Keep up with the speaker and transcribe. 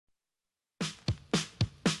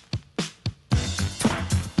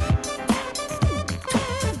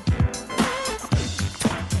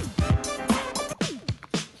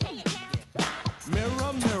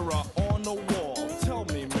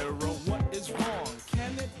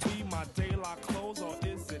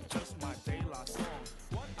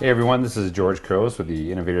Hey everyone, this is George Couros with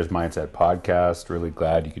the Innovator's Mindset podcast. Really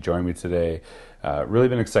glad you could join me today. Really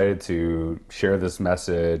been excited to share this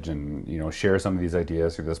message and share some of these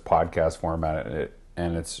ideas through this podcast format.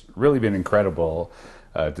 And it's really been incredible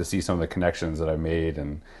to see some of the connections that I've made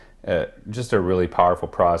and just a really powerful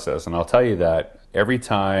process. And I'll tell you that every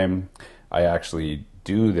time I actually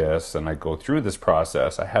do this and I go through this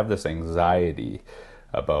process, I have this anxiety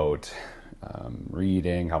about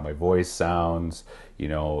reading, how my voice sounds,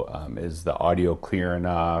 is the audio clear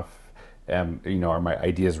enough? Are my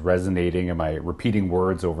ideas resonating? Am I repeating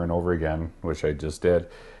words over and over again, which I just did?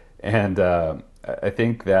 And I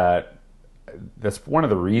think that that's one of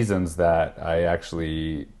the reasons that I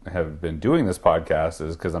actually have been doing this podcast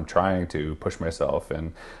is because I'm trying to push myself.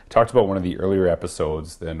 And I talked about one of the earlier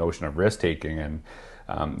episodes, the notion of risk taking. And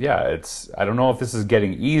I don't know if this is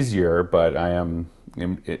getting easier, but I am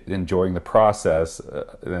enjoying the process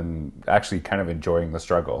and actually kind of enjoying the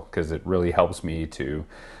struggle because it really helps me to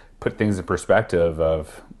put things in perspective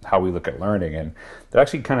of how we look at learning. And that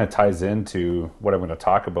actually kind of ties into what I'm going to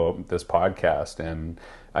talk about this podcast. And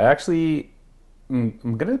I'm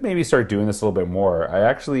going to maybe start doing this a little bit more. I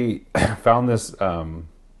actually found this, I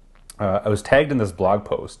was tagged in this blog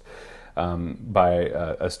post by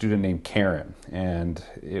a student named Karen, and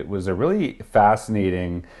it was a really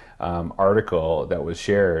fascinating article that was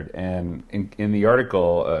shared. And in the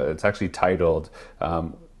article, it's actually titled,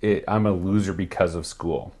 I'm a loser because of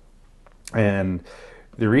school. And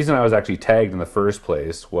the reason I was actually tagged in the first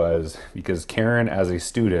place was because Karen, as a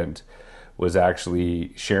student, was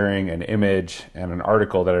actually sharing an image and an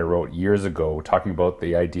article that I wrote years ago talking about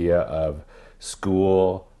the idea of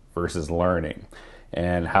school versus learning,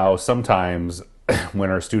 and how sometimes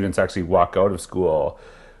when our students actually walk out of school,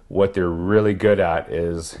 what they're really good at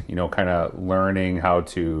is, kind of learning how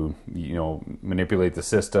to, manipulate the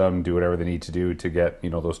system, do whatever they need to do to get,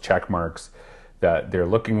 those check marks that they're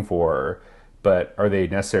looking for. But are they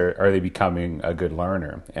becoming a good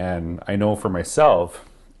learner? And I know for myself,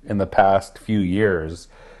 in the past few years,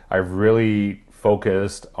 I've really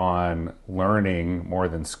focused on learning more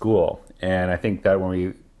than school. And I think that when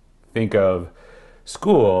we think of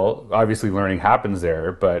school, obviously learning happens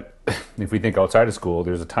there, but if we think outside of school,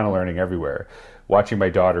 there's a ton of learning everywhere. Watching my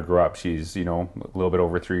daughter grow up, she's, a little bit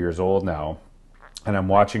over 3 years old now, and I'm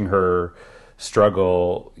watching her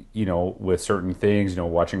struggle, with certain things,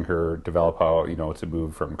 watching her develop how, to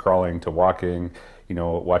move from crawling to walking,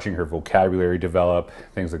 watching her vocabulary develop,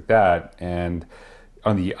 things like that. And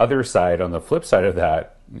on the other side, on the flip side of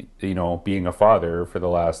that, being a father for the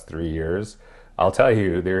last 3 years, I'll tell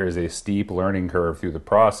you, there is a steep learning curve through the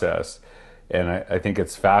process. And I think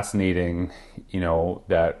it's fascinating,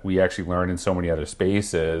 that we actually learn in so many other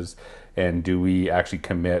spaces. And do we actually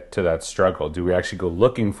commit to that struggle? Do we actually go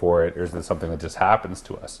looking for it, or is it something that just happens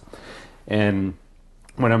to us? And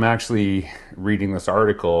when I'm actually reading this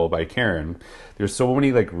article by Karen, there's so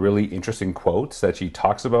many really interesting quotes that she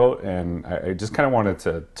talks about, and I just kind of wanted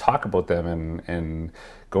to talk about them and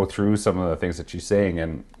go through some of the things that she's saying.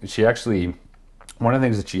 And one of the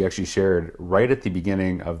things that she actually shared right at the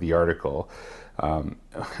beginning of the article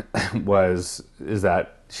is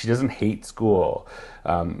that she doesn't hate school,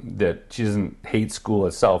 that she doesn't hate school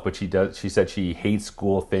itself, but she said she hates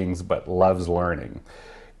school things but loves learning.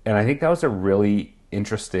 And I think that was a really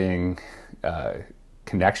interesting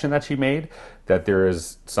connection that she made, that there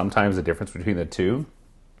is sometimes a difference between the two.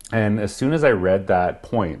 And as soon as I read that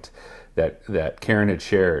point that Karen had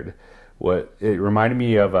shared, it reminded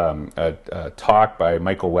me of a talk by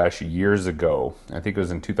Michael Wesch years ago. I think it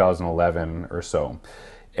was in 2011 or so.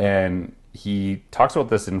 And he talks about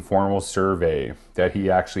this informal survey that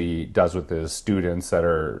he actually does with his students that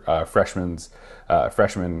are freshmen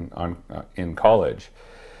in college.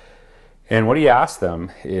 And what he asked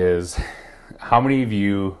them is, how many of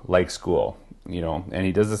you like school? And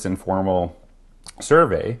he does this informal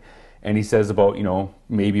survey, and he says about,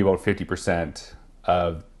 maybe about 50%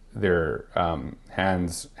 of their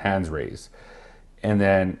hands raised. And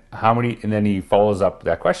then he follows up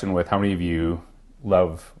that question with, how many of you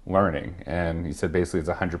love learning? And he said basically it's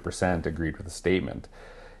 100% agreed with the statement.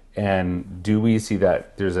 And do we see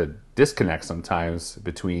that there's a disconnect sometimes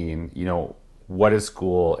between, what is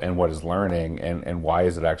school and what is learning, and why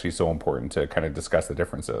is it actually so important to kind of discuss the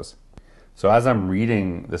differences? So as I'm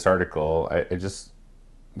reading this article,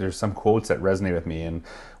 there's some quotes that resonate with me. And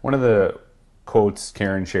one of the quotes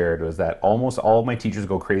Karen shared was that almost all of my teachers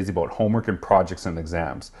go crazy about homework and projects and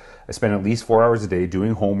exams. I spend at least 4 hours a day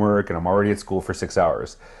doing homework, and I'm already at school for 6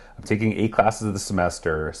 hours. I'm taking 8 classes of the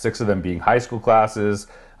semester, 6 of them being high school classes.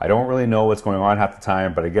 I don't really know what's going on half the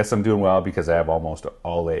time, but I guess I'm doing well because I have almost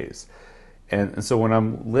all A's. And so when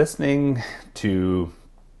I'm listening to,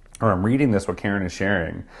 or I'm reading this, what Karen is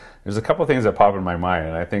sharing, there's a couple of things that pop in my mind.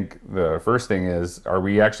 And I think the first thing is, are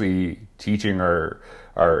we actually teaching our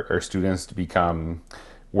students to become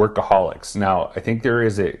workaholics? Now, I think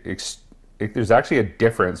there's actually a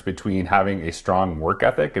difference between having a strong work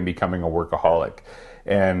ethic and becoming a workaholic.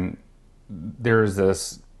 And there's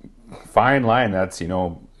this fine line that's,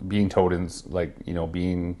 being towed in,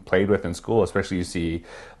 being played with in school. Especially, you see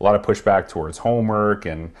a lot of pushback towards homework.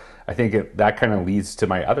 And I think that kind of leads to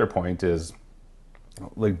my other point is,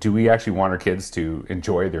 do we actually want our kids to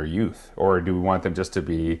enjoy their youth, or do we want them just to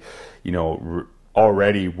be,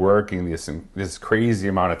 already working this crazy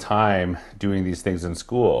amount of time doing these things in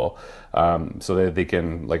school, so that they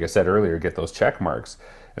can, like I said earlier, get those check marks?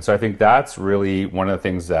 And so I think that's really one of the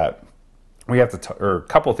things that we have to, or a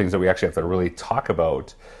couple of things that we actually have to really talk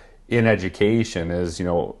about in education is,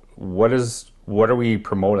 what are we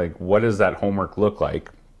promoting? What does that homework look like?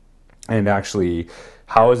 And actually,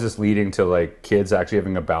 how is this leading to kids actually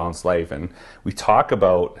having a balanced life? And we talk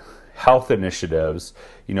about health initiatives,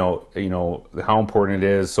 how important it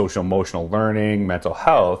is, social emotional learning, mental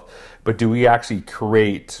health, but do we actually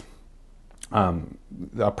create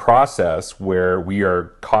a process where we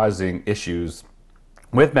are causing issues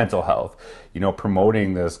with mental health,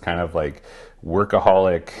 promoting this kind of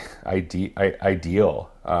workaholic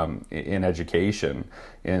ideal in education,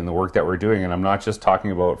 in the work that we're doing? And I'm not just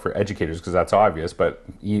talking about for educators, because that's obvious, but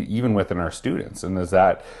even within our students. And is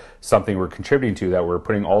that something we're contributing to, that we're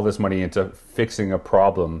putting all this money into fixing a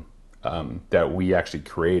problem that we actually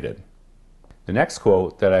created? The next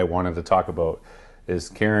quote that I wanted to talk about is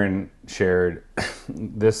Karen shared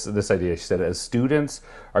this idea. She said, as students,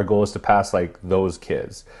 our goal is to pass like those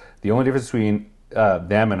kids. The only difference between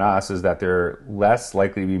them and us is that they're less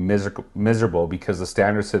likely to be miserable because the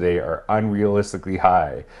standards today are unrealistically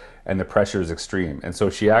high and the pressure is extreme. And so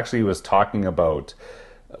she actually was talking about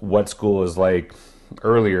what school is like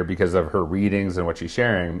earlier because of her readings and what she's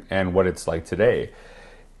sharing, and what it's like today.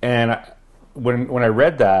 And when I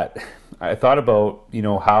read that, I thought about,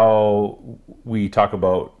 how we talk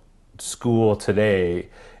about school today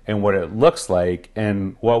and what it looks like,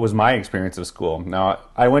 and what was my experience of school. Now,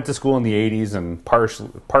 I went to school in the 80s and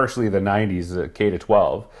partially the 90s, K to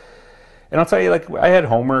 12. And I'll tell you, I had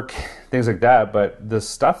homework, things like that, but the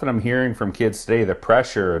stuff that I'm hearing from kids today, the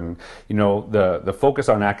pressure and, the focus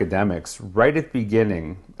on academics right at the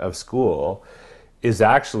beginning of school is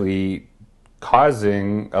actually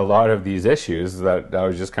causing a lot of these issues that I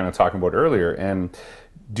was just kind of talking about earlier. And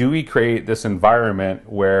do we create this environment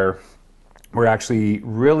where we're actually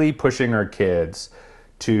really pushing our kids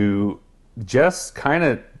to just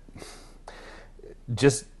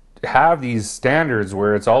have these standards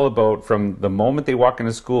where it's all about, from the moment they walk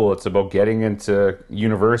into school, it's about getting into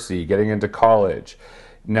university, getting into college.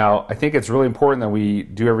 Now, I think it's really important that we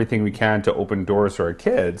do everything we can to open doors for our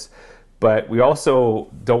kids, but we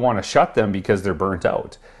also don't want to shut them because they're burnt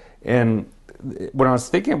out. And when I was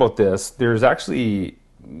thinking about this, there's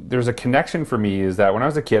a connection for me, is that when I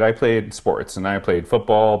was a kid, I played sports, and I played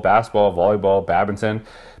football, basketball, volleyball, badminton,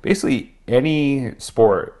 basically any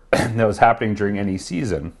sport that was happening during any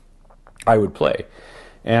season, I would play.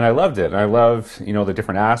 And I loved it. And I loved, the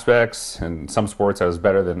different aspects, and some sports I was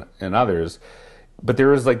better than others. But there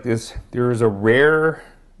was a rare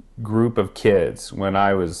group of kids when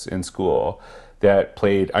I was in school that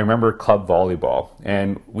played, I remember club volleyball.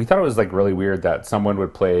 And we thought it was really weird that someone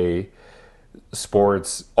would play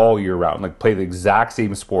sports all year round, play the exact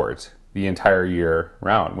same sport the entire year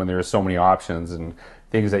round, when there are so many options and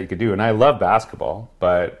things that you could do. And I love basketball,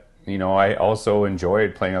 but I also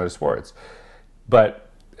enjoyed playing other sports.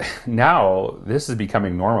 But now this is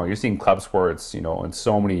becoming normal. You're seeing club sports, in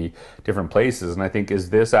so many different places. And I think, is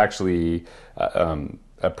this actually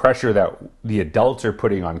a pressure that the adults are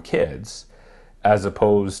putting on kids, as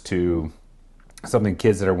opposed to something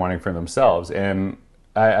kids that are wanting for themselves? And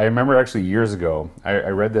I remember actually years ago, I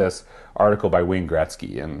read this article by Wayne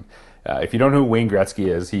Gretzky. And if you don't know who Wayne Gretzky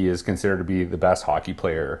is, he is considered to be the best hockey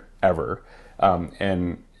player ever.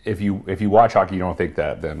 And if you watch hockey, you don't think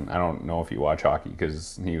that, then I don't know if you watch hockey,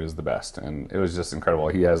 because he was the best. And it was just incredible.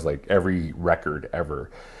 He has every record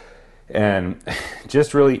ever. And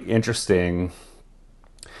just really interesting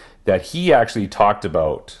that he actually talked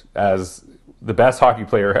about, as the best hockey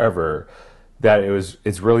player ever, that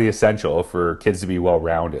it's really essential for kids to be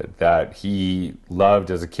well-rounded, that he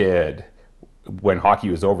loved as a kid, when hockey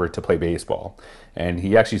was over, to play baseball. And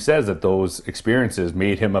he actually says that those experiences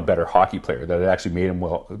made him a better hockey player, that it actually made him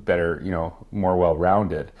more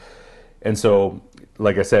well-rounded. And so,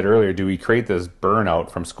 like I said earlier, do we create this burnout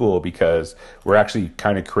from school because we're actually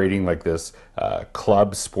kind of creating like this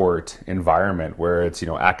club sport environment where it's,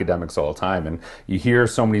 academics all the time? And you hear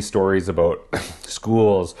so many stories about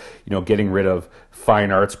schools, getting rid of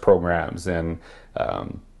fine arts programs and,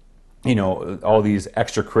 all these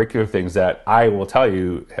extracurricular things that I will tell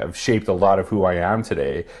you have shaped a lot of who I am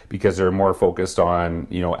today because they're more focused on,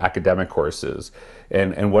 academic courses.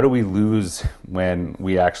 And what do we lose when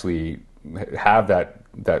we actually have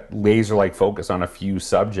that laser-like focus on a few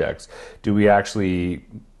subjects? Do we actually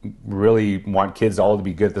really want kids all to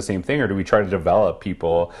be good at the same thing, or do we try to develop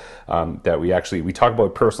people that we talk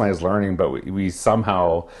about personalized learning, but we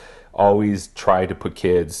somehow always try to put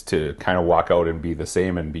kids to kind of walk out and be the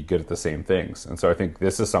same and be good at the same things? And so I think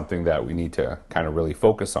this is something that we need to kind of really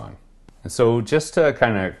focus on. And so just to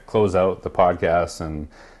kind of close out the podcast and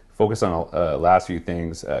focus on last few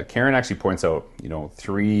things, Karen actually points out,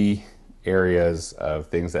 3 areas of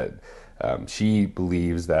things that she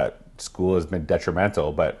believes that school has been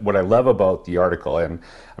detrimental. But what I love about the article, and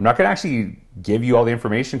I'm not going to actually give you all the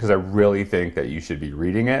information because I really think that you should be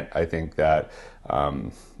reading it. I think that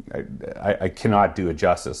I cannot do it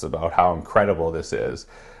justice about how incredible this is.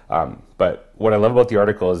 But what I love about the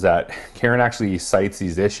article is that Karen actually cites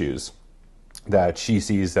these issues that she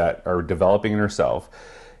sees that are developing in herself,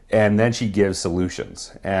 and then she gives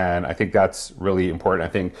solutions. And I think that's really important.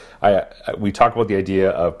 I think we talk about the idea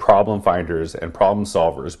of problem finders and problem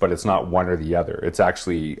solvers, but it's not one or the other. It's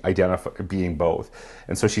actually being both.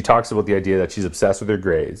 And so she talks about the idea that she's obsessed with her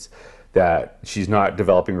grades, that she's not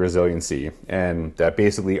developing resiliency, and that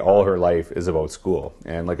basically all her life is about school.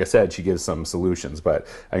 And like I said, she gives some solutions, but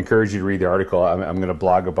I encourage you to read the article. I'm going to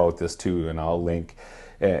blog about this too, and I'll link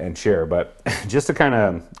and share. But just to kind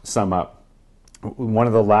of sum up, one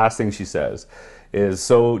of the last things she says is,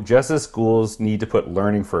 so just as schools need to put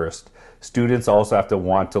learning first, students also have to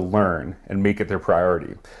want to learn and make it their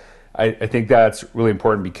priority. I think that's really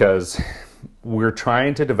important because we're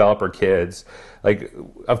trying to develop our kids. Like,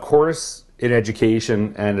 of course, in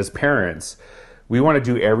education and as parents, we want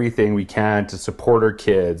to do everything we can to support our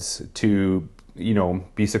kids to,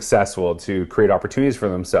 be successful, to create opportunities for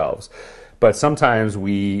themselves. But sometimes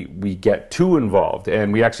we get too involved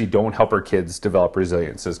and we actually don't help our kids develop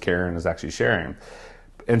resilience, as Karen is actually sharing.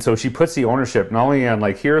 And so she puts the ownership not only on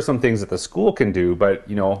like, here are some things that the school can do, but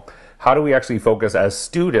how do we actually focus as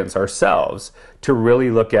students ourselves to really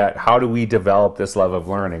look at how do we develop this love of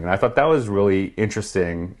learning? And I thought that was really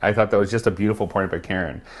interesting. I thought that was just a beautiful point by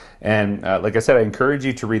Karen. And like I said, I encourage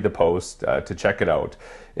you to read the post, to check it out.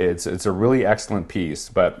 It's a really excellent piece,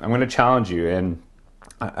 but I'm going to challenge you. And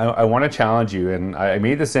I want to challenge you, and I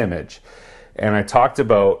made this image, and I talked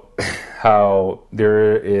about how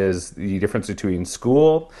there is the difference between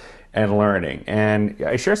school and learning, and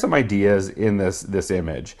I share some ideas in this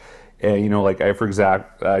image. And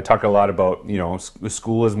I talk a lot about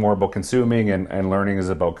school is more about consuming, and learning is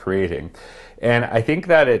about creating, and I think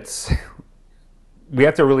that we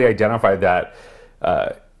have to really identify that.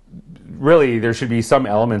 Really, there should be some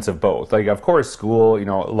elements of both. Like, of course, school,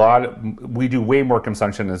 we do way more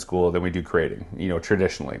consumption in school than we do creating,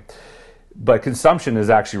 traditionally. But consumption is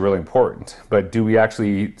actually really important. But do we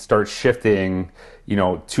actually start shifting,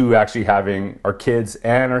 to actually having our kids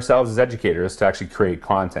and ourselves as educators to actually create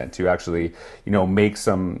content, to actually, make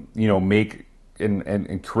some, make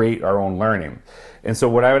and create our own learning? And so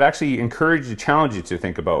what I would actually challenge you to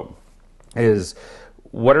think about is,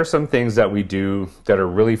 what are some things that we do that are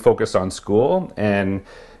really focused on school, and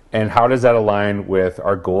how does that align with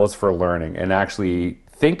our goals for learning? And actually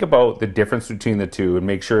think about the difference between the two, and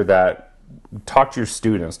make sure that talk to your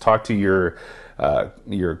students, talk to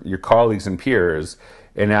your colleagues and peers,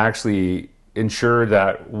 and actually ensure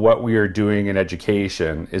that what we are doing in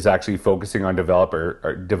education is actually focusing on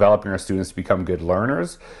developing our students to become good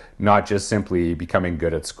learners, not just simply becoming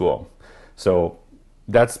good at school. So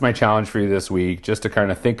that's my challenge for you this week, just to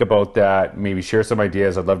kind of think about that, maybe share some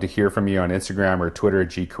ideas. I'd love to hear from you on Instagram or Twitter at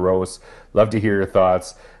 @Couros. Love to hear your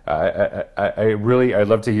thoughts. I'd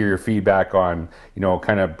love to hear your feedback on,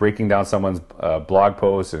 kind of breaking down someone's blog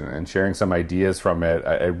post and sharing some ideas from it.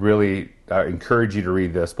 I really encourage you to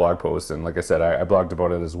read this blog post. And like I said, I blogged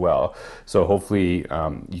about it as well. So hopefully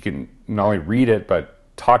you can not only read it, but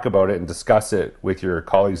talk about it and discuss it with your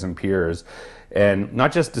colleagues and peers. And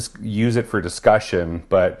not just use it for discussion,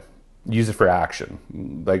 but use it for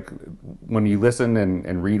action. Like when you listen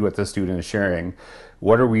and read what the student is sharing,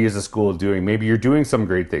 what are we as a school doing? Maybe you're doing some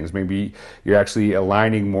great things. Maybe you're actually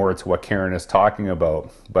aligning more to what Karen is talking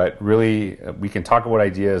about. But really, we can talk about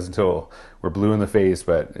ideas until we're blue in the face,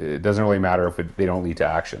 but it doesn't really matter if they don't lead to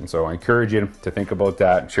action. So I encourage you to think about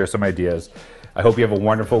that and share some ideas. I hope you have a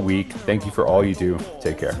wonderful week. Thank you for all you do.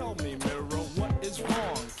 Take care.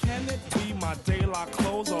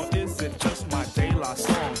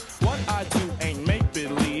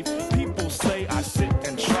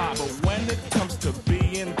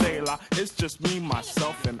 It's just me,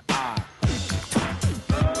 myself, and I. It's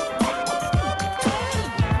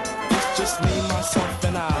just me, myself,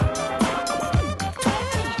 and I.